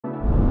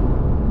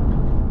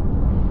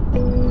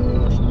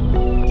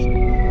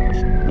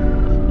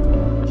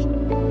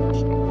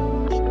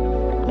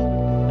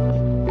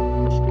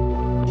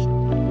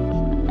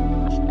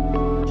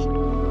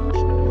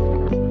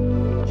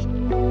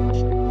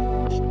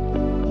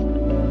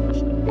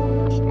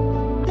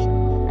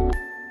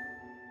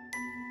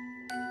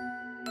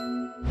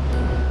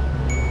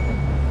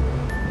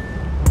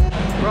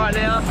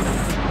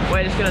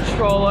we're just gonna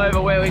troll over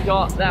where we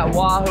got that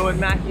wahoo and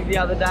mackie the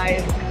other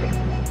day,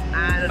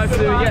 and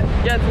hopefully we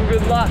get some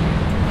good luck.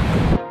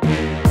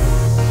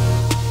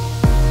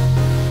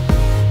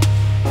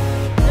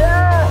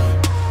 Yeah!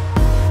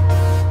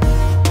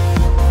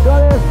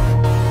 Got him!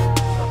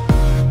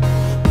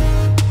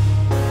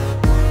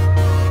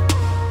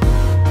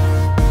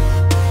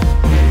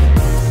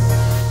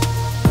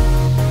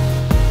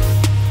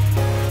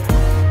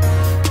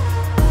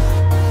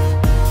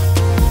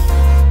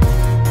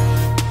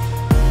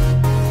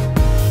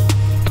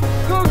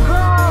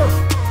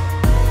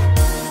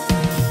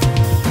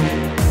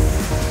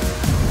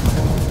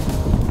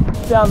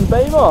 Down the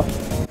beam off.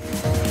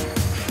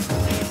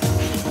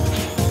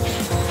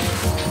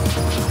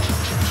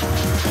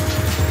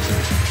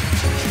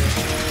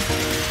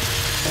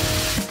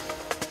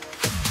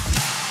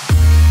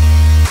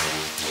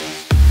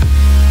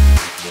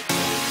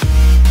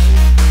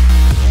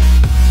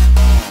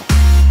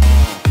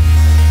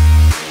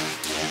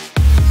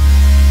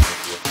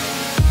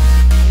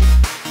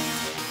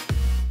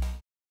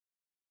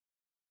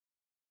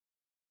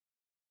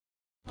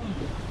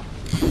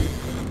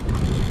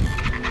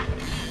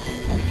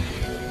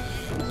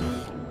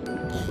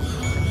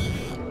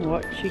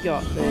 What she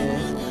got there?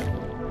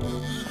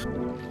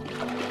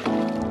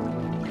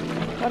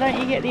 Why don't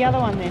you get the other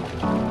one then?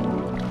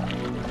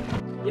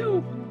 Yo!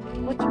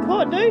 What you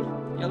caught, dude?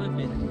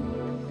 Yellowfin.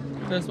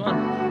 First one.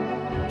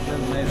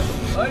 7 metre.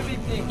 Obi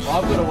thing. I've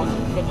got a one.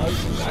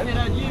 You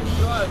know, you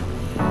drive.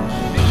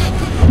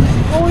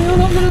 Oh, you're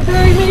not going to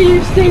bury me, you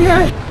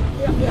stingray!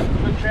 Yeah.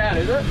 Good trout,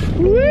 is it?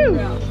 Woo!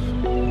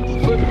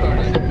 Good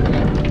coronation.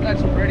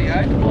 That's pretty,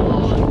 eh?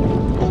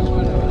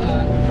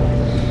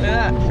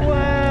 Yeah.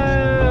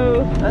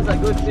 Whoa! That's a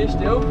good fish,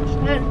 still.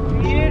 That's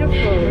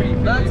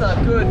beautiful. That's a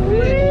good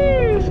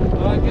fish.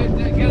 Alright,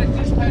 get a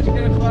dispatch,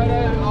 get a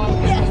photo.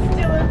 Yes,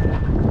 Dylan.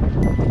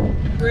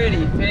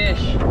 Pretty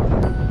fish.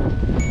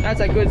 That's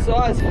a good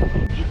size. Look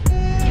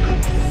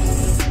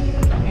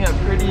how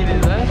pretty it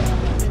is, eh?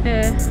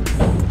 Yeah.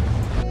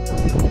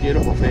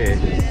 Beautiful fish.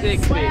 Sick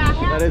fish.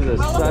 That is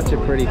such a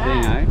pretty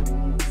thing, eh?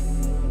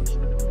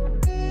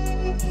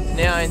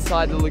 Now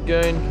inside the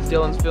lagoon,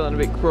 Dylan's feeling a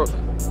bit crook.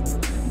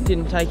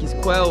 Didn't take his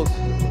quells.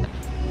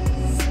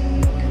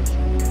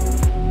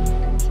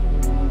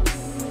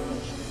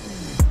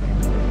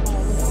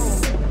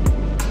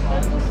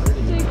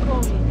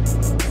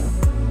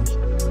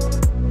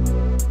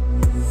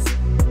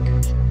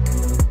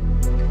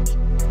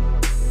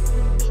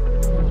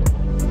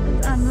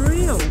 It's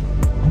unreal.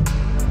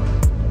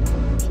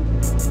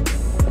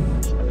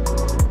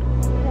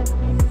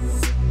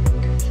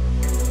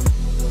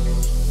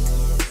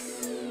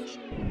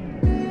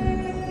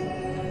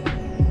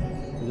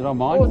 Is it on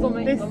mine? Oh, it's on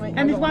me. There's, It's on me.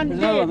 and there's one There's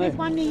another there. one There's there.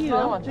 one near you.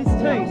 Another one. There's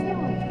two.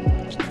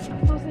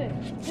 What's it?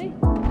 See?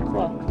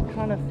 What?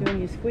 Trying to film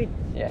your squid.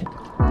 Yeah.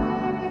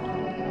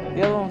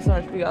 The other one's so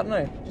much bigger, I don't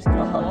know. Just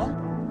come on.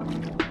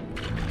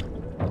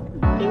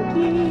 Thank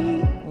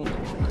you.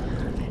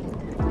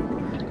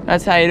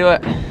 That's how you do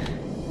it.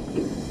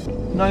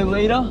 No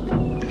leader.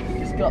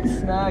 Just got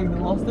snagged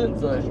and lost it,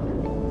 so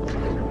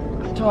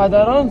tied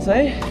that on,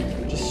 see?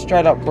 Just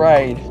straight up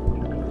braid.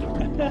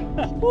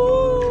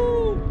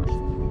 Woo!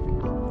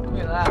 Look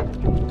at that.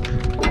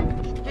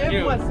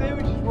 Careful, my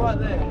sandwich is right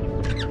there.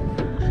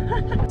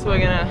 So we're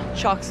gonna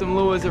chuck some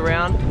lures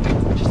around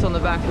just on the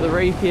back of the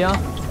reef here.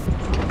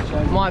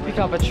 Might pick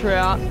up a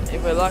trout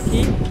if we're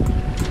lucky.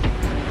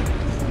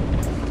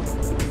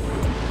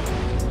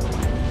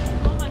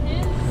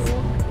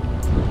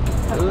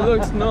 It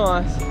looks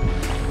nice.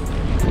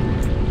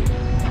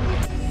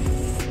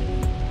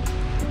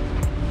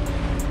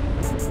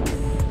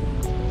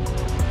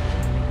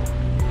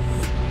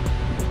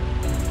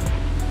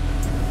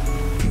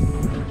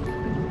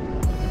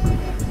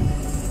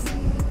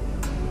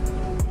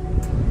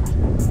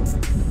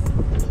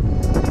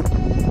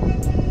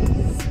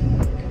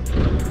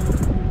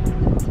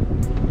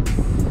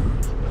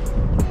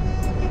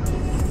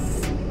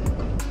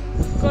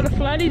 Got a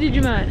flatty, did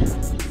you, mate?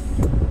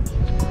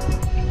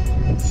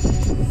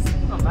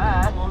 Not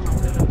bad.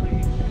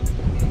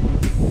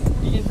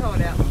 You can throw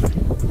it out.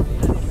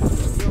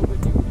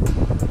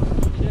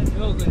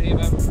 You're all good here,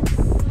 babe.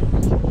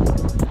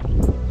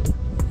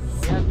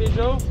 We have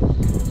visual.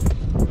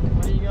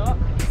 What do you got?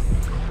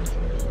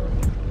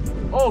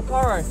 Oh,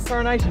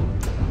 coronation.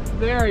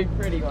 Very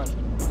pretty one.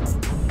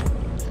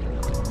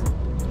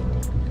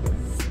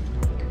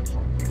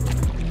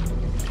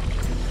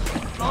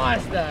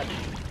 Nice, Dad.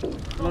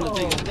 Not as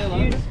big as Dylan.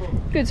 Beautiful.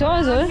 Good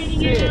size, though.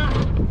 Sick.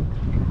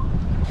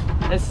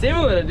 It's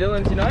similar to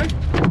Dylan's, you know?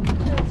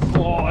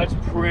 Oh, it's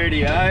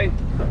pretty, eh?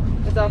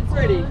 It's a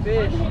pretty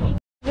fish.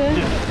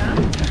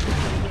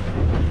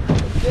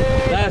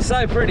 They're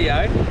so pretty,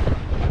 eh?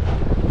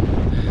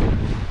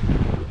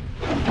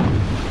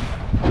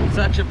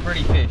 Such a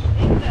pretty fish.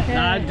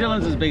 Nah,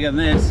 Dylan's is bigger than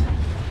this.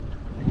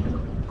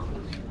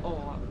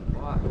 Oh,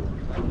 wow.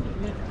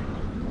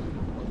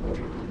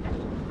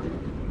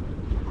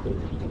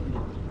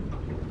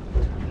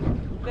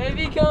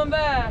 Baby, come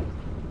back.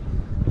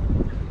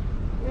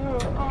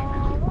 You're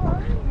alright.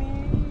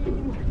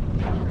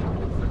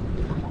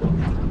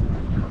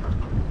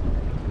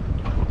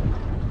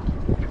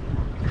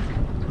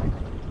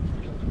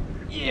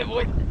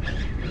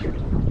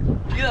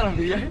 that on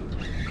video?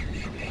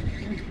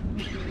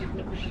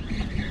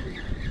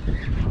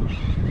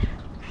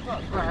 It's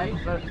not great,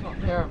 but it's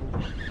not terrible.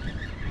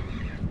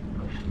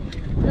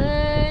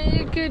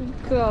 You could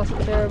class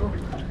it terrible.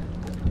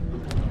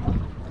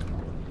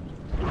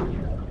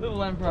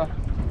 Little emperor.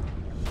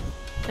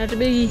 That's a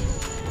biggie.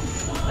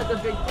 That's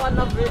a big one,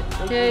 love it.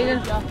 Yeah,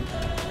 you go.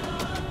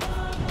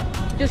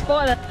 Just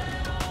fight it.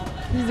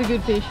 This is a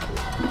good fish.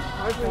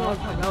 Hopefully not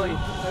Pagoli.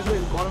 Hopefully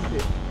it's bottom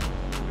fish.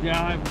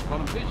 Yeah, I have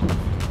bottom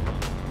fish.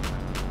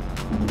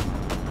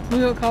 We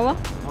got colour.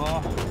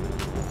 Oh,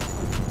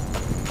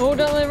 Oh,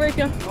 don't let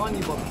Rika. On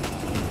you, bottom.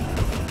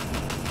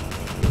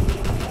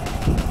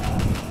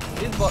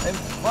 It's bottom.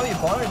 Might be a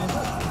bone, isn't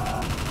it?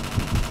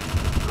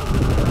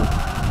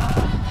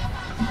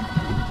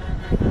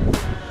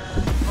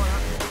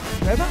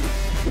 Never?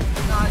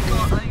 No, it's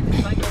not. I think it's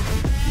a mango.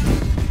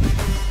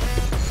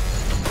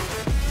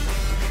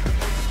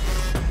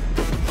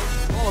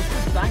 Oh, it's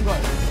good mango.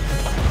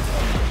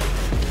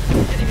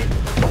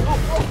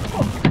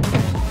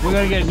 we're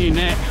gonna get a new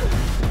net.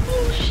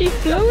 She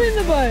flew in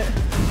the boat.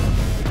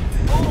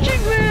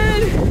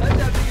 Chickman!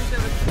 That's how big it's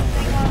ever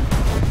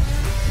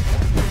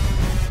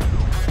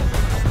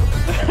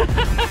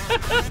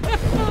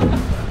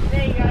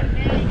There you go.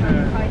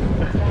 Now you can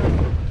post it.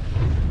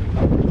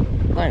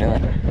 I know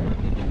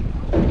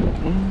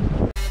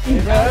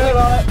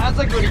that. That's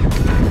a good.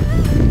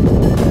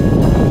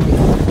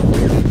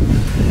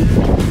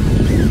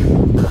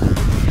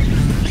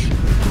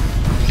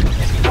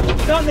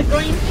 Got the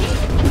green.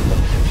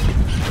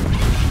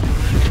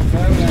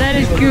 That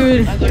is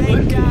good.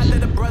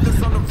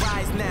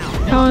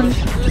 Come on.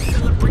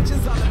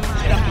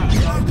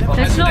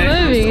 It's not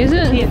moving, is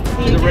it?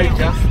 There's a reef,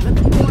 Jeff.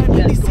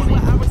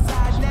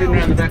 Spin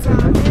around the back.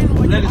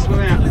 Let it swim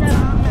out.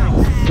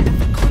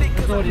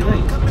 That's all you need.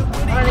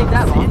 I don't need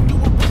that one.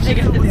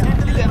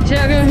 See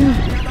how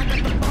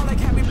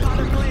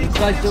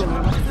go.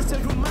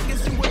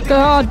 Go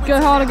hard, go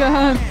hard, or go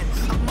home.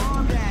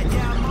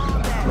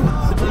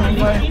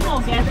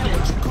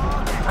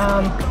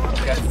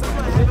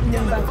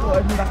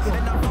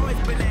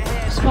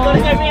 It's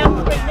fine.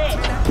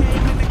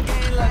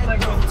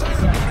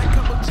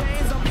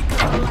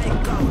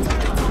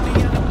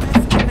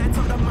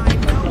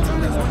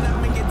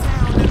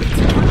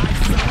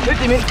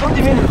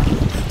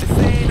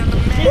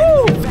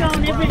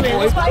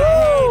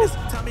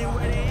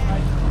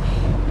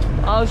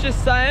 I was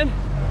just saying,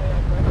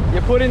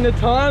 you put in the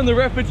time, the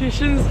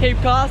repetitions, keep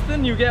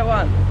casting, you get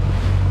one.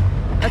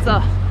 That's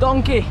a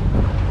donkey.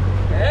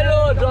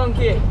 Hello,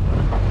 donkey.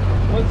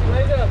 What's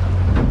your name?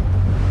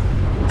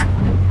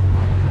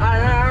 I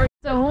don't know.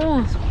 It's a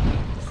horse.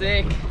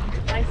 Sick.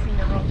 Facing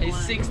the wrong He's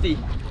way. 60.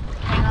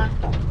 Hang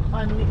on.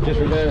 I'm literally Just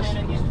reverse.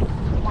 turning it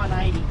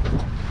 180.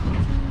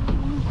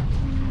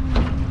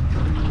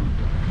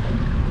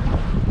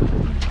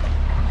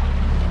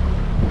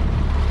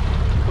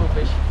 Cool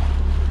fish.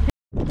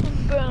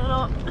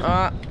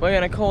 Alright, we're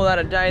gonna call that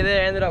a day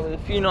there. Ended up with a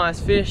few nice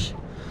fish.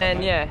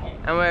 And yeah,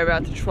 and we're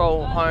about to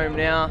troll home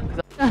now.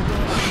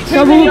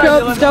 Double hook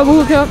up,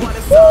 double hook up.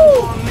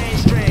 Woo!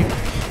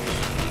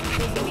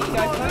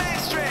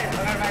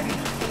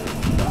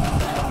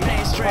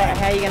 Right,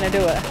 how are you going to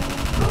do it?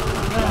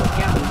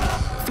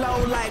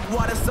 Flow like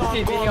water, so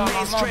I'm going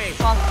mainstream.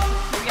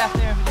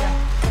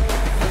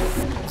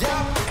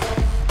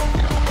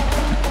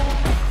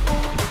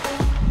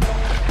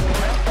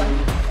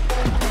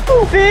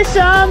 Fish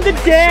on the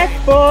deck,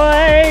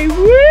 boy!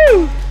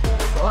 Woo!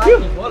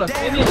 What a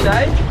finish,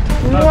 eh?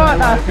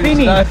 What a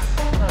finish! Not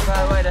a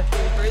bad way to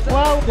finish.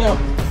 Well,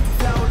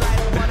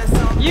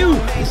 You!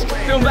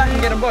 Film back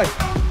and get them both.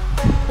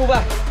 Pull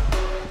back.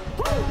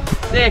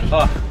 Sick.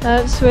 Oh,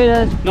 That's sweet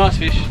as. nice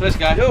fish. Let's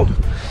go.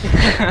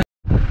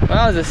 Well,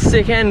 that was a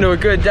sick end to a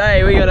good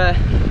day. We gotta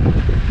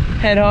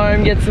head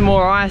home, get some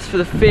more ice for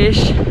the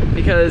fish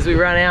because we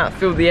ran out,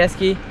 filled the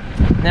esky.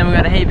 And then we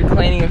got a heap of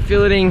cleaning and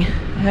filleting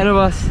ahead of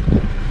us.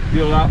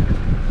 Fuel up.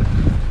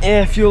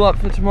 Yeah, fuel up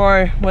for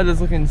tomorrow.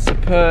 Weather's looking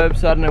superb,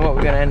 so I don't know what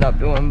we're gonna end up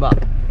doing,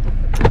 but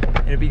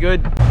it'll be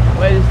good.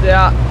 We're just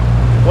out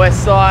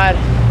west side.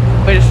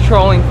 We're just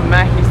trolling for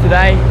Mackies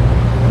today.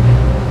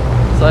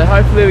 So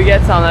hopefully we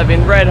get some. They've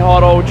been red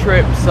hot all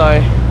trip,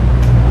 so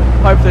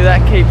hopefully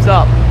that keeps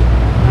up.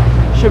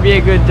 Should be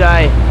a good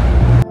day.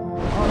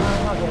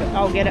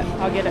 I'll get it.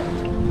 I'll get it.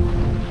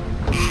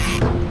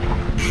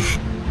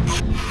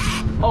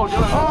 Oh,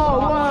 Dylan. Oh,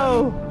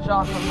 whoa!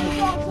 Shark on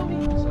me.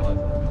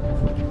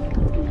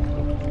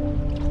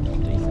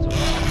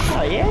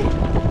 Oh, yeah?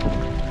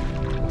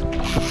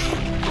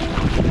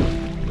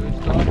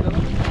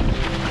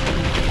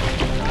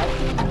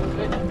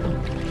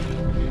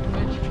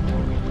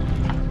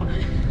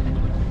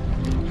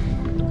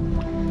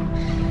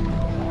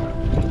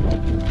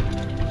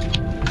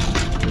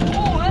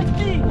 Oh, that's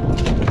big.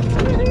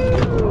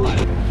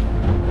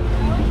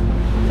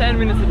 10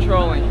 minutes of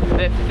trolling.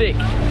 They're thick.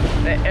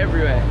 They're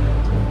everywhere.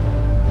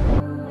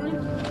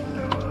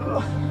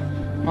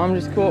 I'm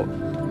just caught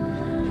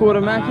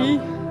a Mackie.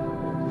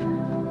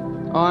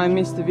 I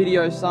missed the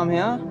video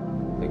somehow.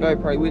 The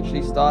GoPro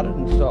literally started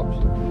and stopped.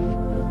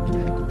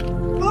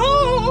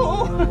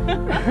 Oh!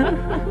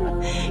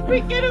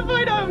 Quick, get a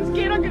photo. I'm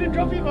scared I'm going to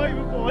drop him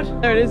overboard.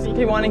 There it is.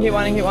 Keep winding, keep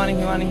winding, keep winding,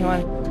 keep winding, keep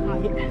winding.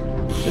 Oh, yeah.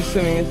 Just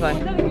swimming this way.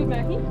 Is that a good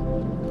Mackie?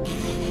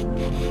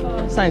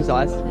 Same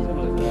size.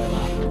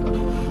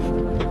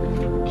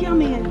 Come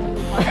here.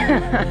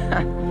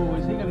 Oh,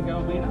 is he going to go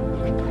a metre?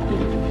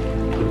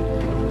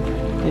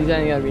 He's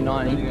only going to be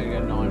 90. He's going to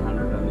go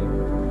 900, I think.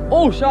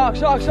 Oh, shark,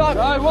 shark, shark!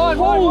 Oh, one,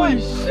 Holy one.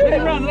 shit! Let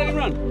him run, let him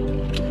run.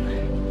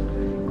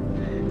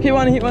 Hit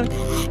one, hit one.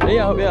 There you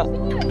go, yeah.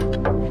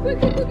 Quick,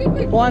 quick, quick, quick,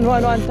 quick. Wind,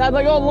 wind, wind. Dad,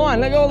 let go of the line,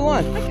 let go of the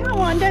line. I can't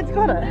wind. Dad's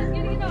got it.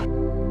 Get it up.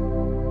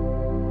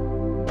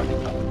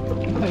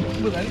 Hey,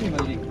 put that in your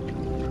magic.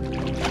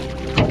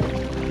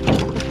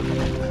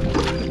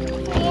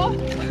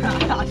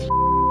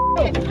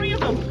 Yeah, 3 of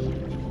them.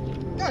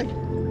 Go.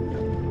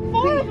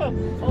 4 of them.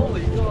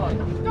 Holy God.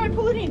 Go,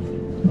 pull it in.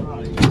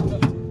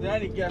 The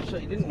only gaff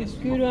shot you didn't miss.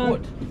 Good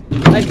one.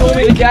 They call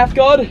me the gaff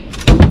god.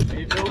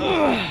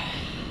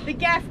 The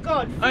gaff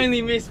god.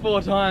 Only missed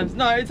 4 times.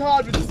 No, it's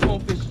hard with the small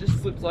fish, it just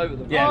slips over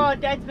them. Yeah. Oh,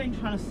 Dad's been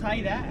trying to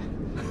say that.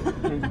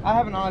 I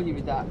haven't argued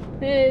with that.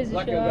 There's a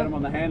Lucky I got shark. him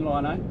on the hand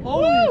line, eh?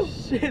 Holy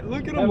shit,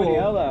 look at How them many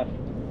all. are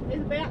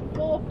There's about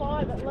 4 or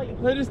 5 at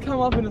least. They just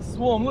come up in a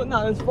swarm. Look,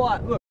 no, there's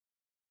 5. Look.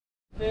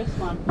 First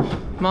one.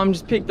 Mum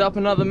just picked up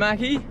another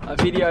Mackie. I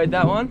videoed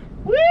that one.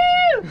 Woo!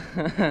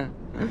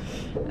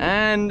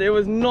 And it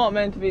was not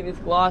meant to be this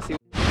glassy.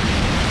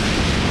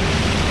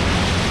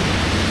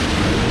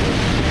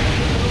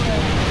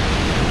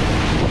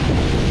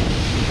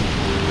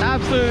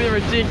 Absolutely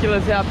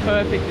ridiculous how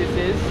perfect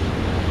this is.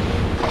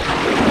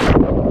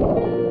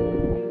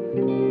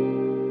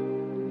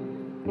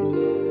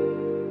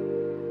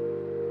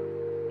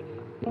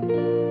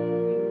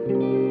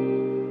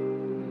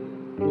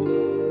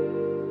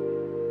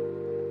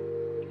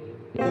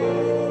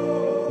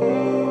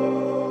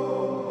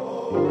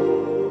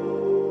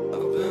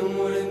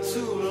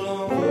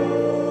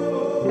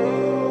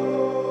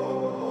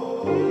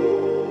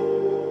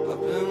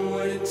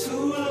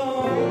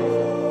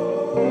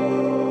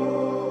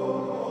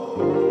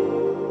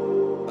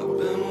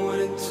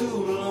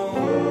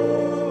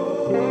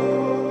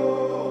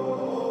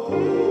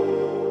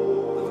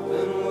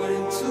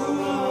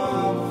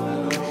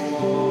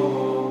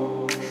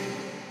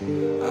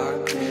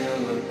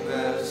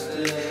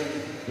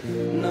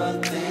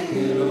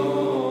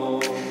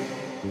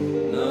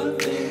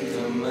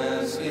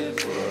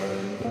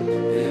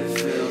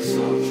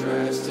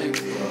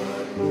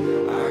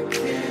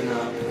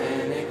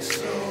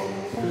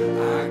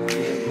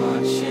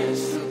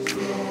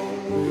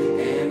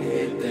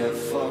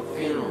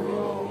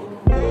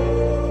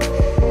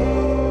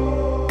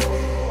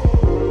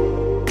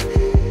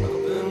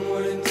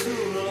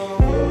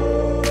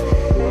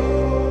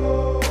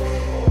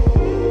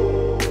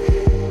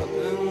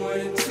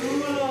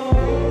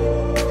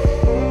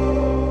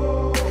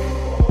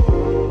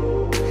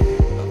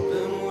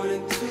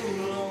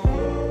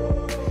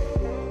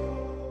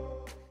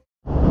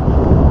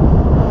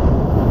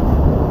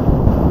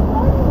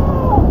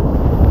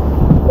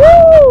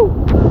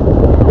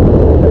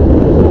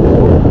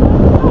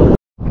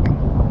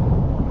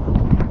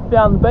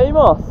 Found the Brodie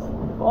Moss,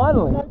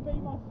 finally.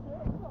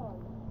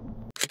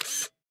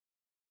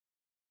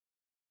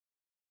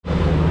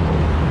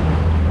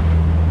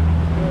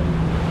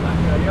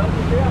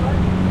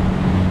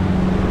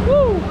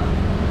 Woo!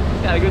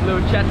 Had a good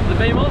little chat to the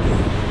Brodie Moss.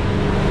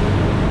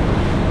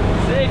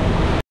 Sick.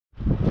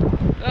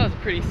 That was a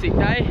pretty sick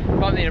day.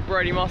 Bumped into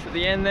Brodie Moss at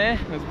the end there.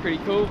 It was pretty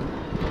cool.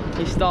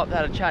 He stopped,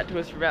 had a chat to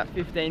us for about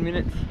 15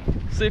 minutes.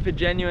 Super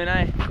genuine,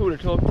 eh? Cool to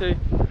talk to.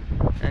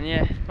 And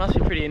yeah, must be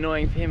pretty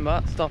annoying for him,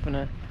 but stopping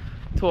to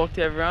talk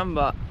to everyone,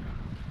 but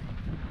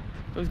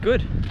it was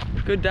good.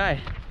 Good day.